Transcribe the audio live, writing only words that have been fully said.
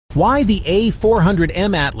Why the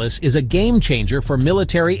A400M Atlas is a game-changer for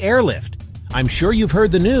military airlift. I'm sure you've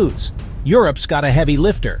heard the news. Europe's got a heavy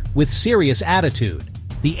lifter with serious attitude.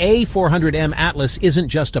 The A400M Atlas isn't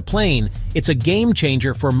just a plane, it's a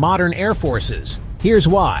game-changer for modern air forces. Here's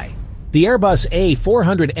why. The Airbus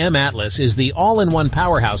A400M Atlas is the all-in-one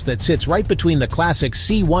powerhouse that sits right between the classic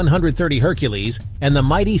C-130 Hercules and the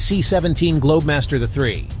mighty C-17 Globemaster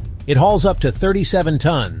III. It hauls up to 37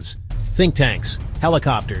 tons. Think tanks,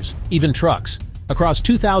 helicopters, even trucks, across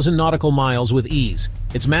 2,000 nautical miles with ease.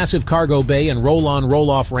 Its massive cargo bay and roll-on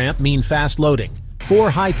roll-off ramp mean fast loading.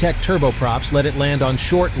 4 high-tech turboprops let it land on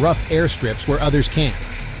short, rough airstrips where others can't.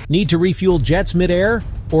 Need to refuel jets mid-air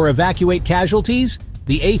or evacuate casualties?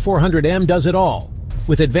 The A400M does it all.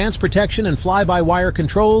 With advanced protection and fly-by-wire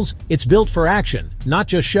controls, it's built for action, not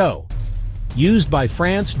just show. Used by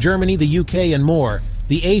France, Germany, the UK, and more,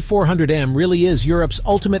 the A400M really is Europe's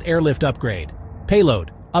ultimate airlift upgrade.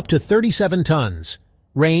 Payload, up to 37 tons.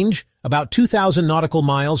 Range, about 2,000 nautical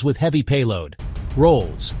miles with heavy payload.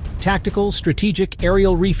 Roles, tactical, strategic,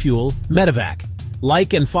 aerial refuel, medevac.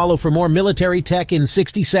 Like and follow for more military tech in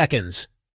 60 seconds.